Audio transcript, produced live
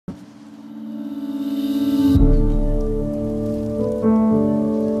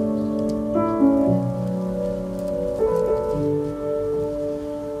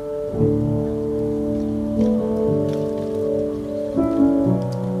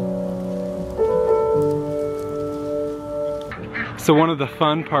So one of the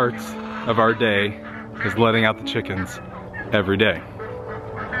fun parts of our day is letting out the chickens every day.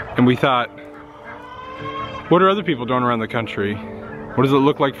 And we thought, what are other people doing around the country? What does it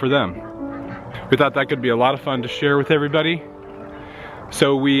look like for them? We thought that could be a lot of fun to share with everybody.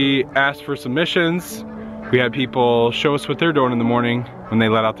 So we asked for submissions. We had people show us what they're doing in the morning when they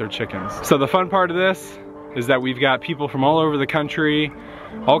let out their chickens. So the fun part of this is that we've got people from all over the country,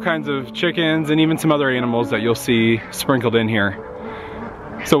 all kinds of chickens, and even some other animals that you'll see sprinkled in here.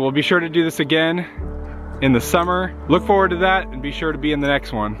 So we'll be sure to do this again in the summer. Look forward to that and be sure to be in the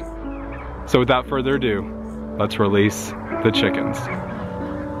next one. So without further ado, let's release the chickens.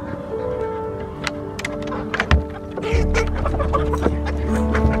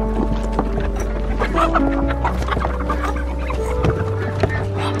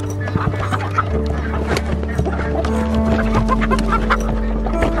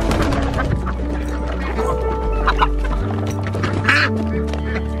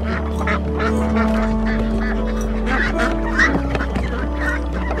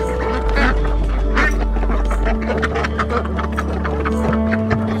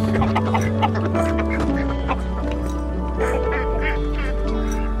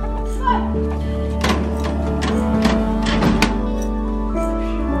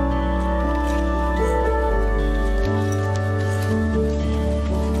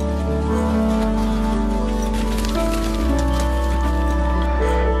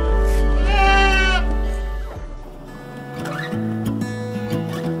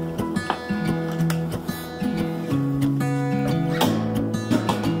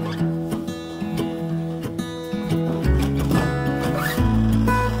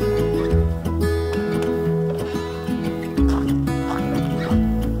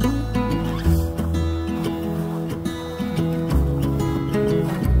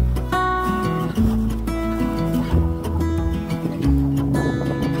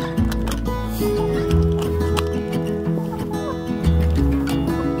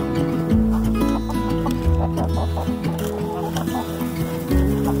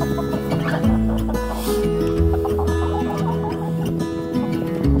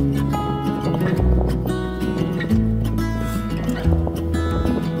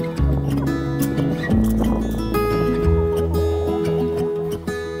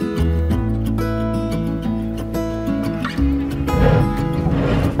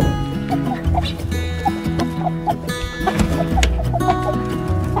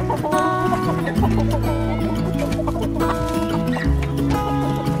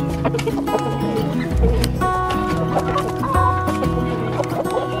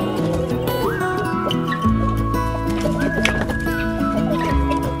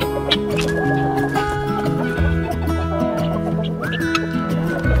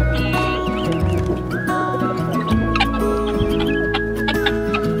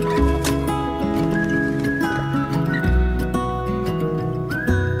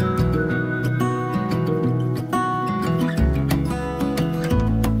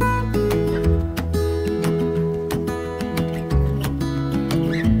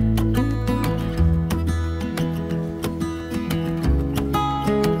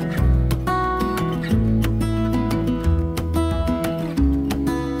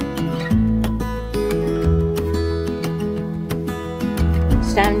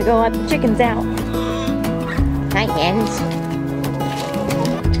 It's time to go let the chickens out. Hi, hens.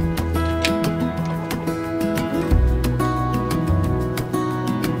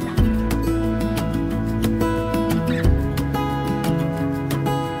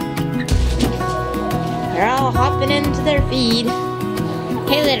 They're all hopping into their feed.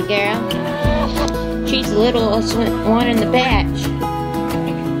 Hey, little girl. She's the littlest one in the batch.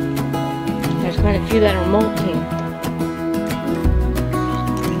 There's quite a few that are molting.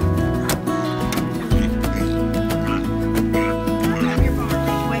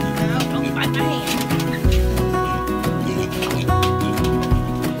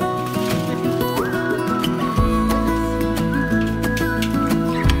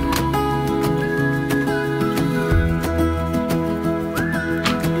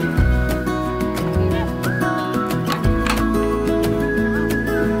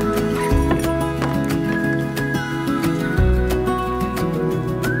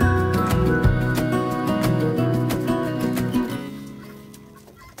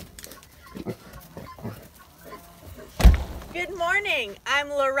 Good morning, I'm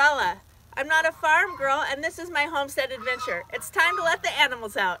Lorella. I'm not a farm girl and this is my homestead adventure. It's time to let the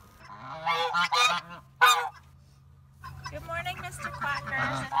animals out. Good morning, Mr.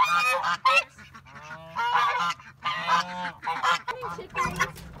 Quackers. Chickens.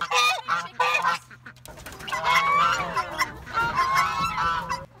 Chickens.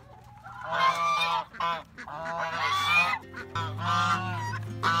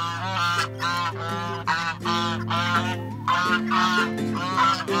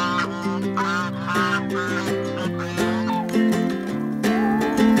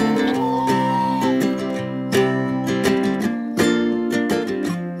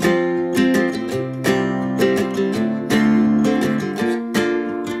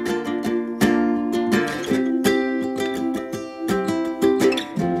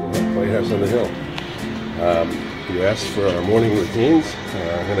 house on the hill. You asked for our morning routines.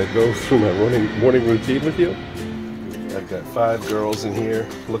 I'm going to go through my morning routine with you. I've got 5 girls in here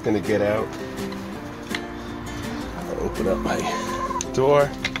looking to get out. I'll open up my door,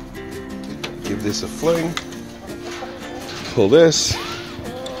 give this a fling, pull this.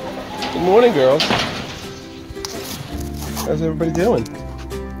 Good morning, girls. How's everybody doing?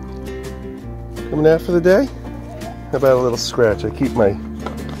 Coming out for the day? How about a little scratch? I keep my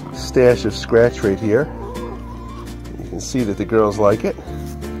stash of scratch right here. You can see that the girls like it.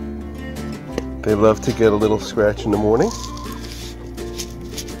 They love to get a little scratch in the morning.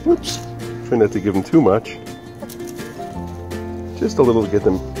 Whoops. Try not to give them too much. Just a little to get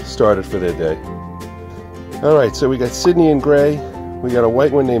them started for their day. Alright, so we got Sydney in gray. We got a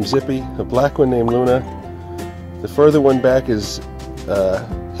white one named Zippy, a black one named Luna. The further one back is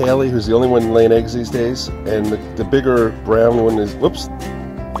Haley, who's the only one laying eggs these days. And the bigger brown one is, whoops,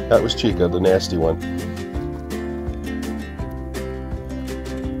 that was Chica, the nasty one.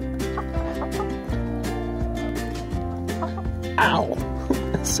 Ow!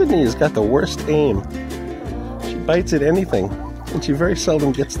 Sydney has got the worst aim. She bites at anything, and she very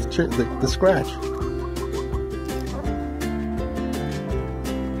seldom gets the scratch.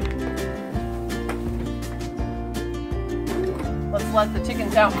 Let's let the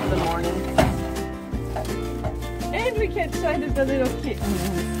chickens out for the morning. And we get sighted the little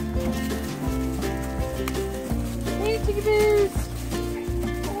kittens. Hey, chickaboos!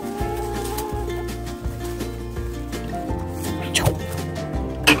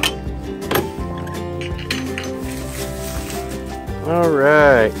 All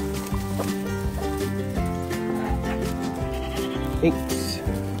right. 8,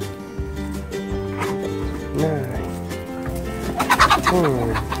 9,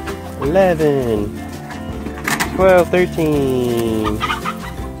 10, 11, 12, 13,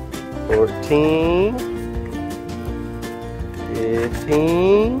 14,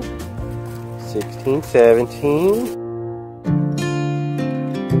 15, 16, 17.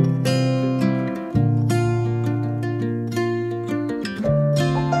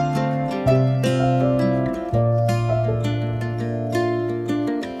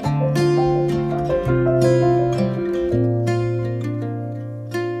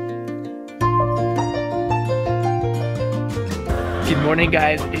 Good morning,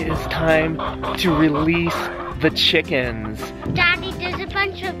 guys. It is time to release the chickens. Daddy, there's a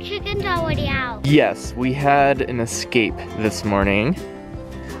bunch of chickens already out. Yes, we had an escape this morning.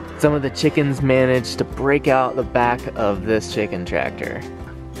 Some of the chickens managed to break out the back of this chicken tractor.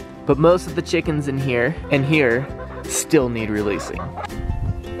 But most of the chickens in here and here still need releasing.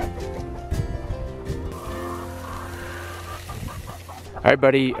 All right,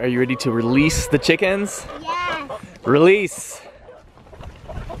 buddy, are you ready to release the chickens? Yes. Release!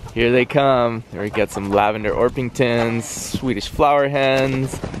 Here they come. We got some lavender Orpingtons, Swedish flower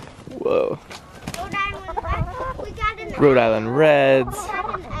hens. Whoa. Rhode Island Reds.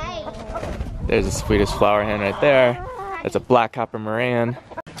 There's a Swedish flower hen right there. That's a black copper Moran.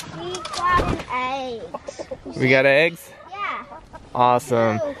 We got eggs. We got eggs? Yeah.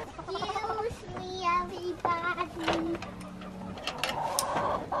 Awesome. Excuse me, everybody.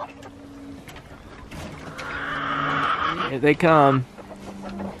 Here they come.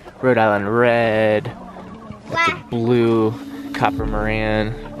 Rhode Island Red. That's a blue copper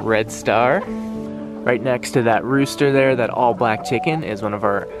Moran Red Star. Right next to that rooster there, that all black chicken, is one of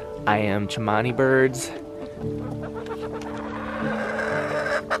our I Am Chimani birds.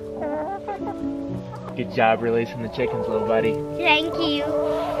 Good job releasing the chickens, little buddy. Thank you.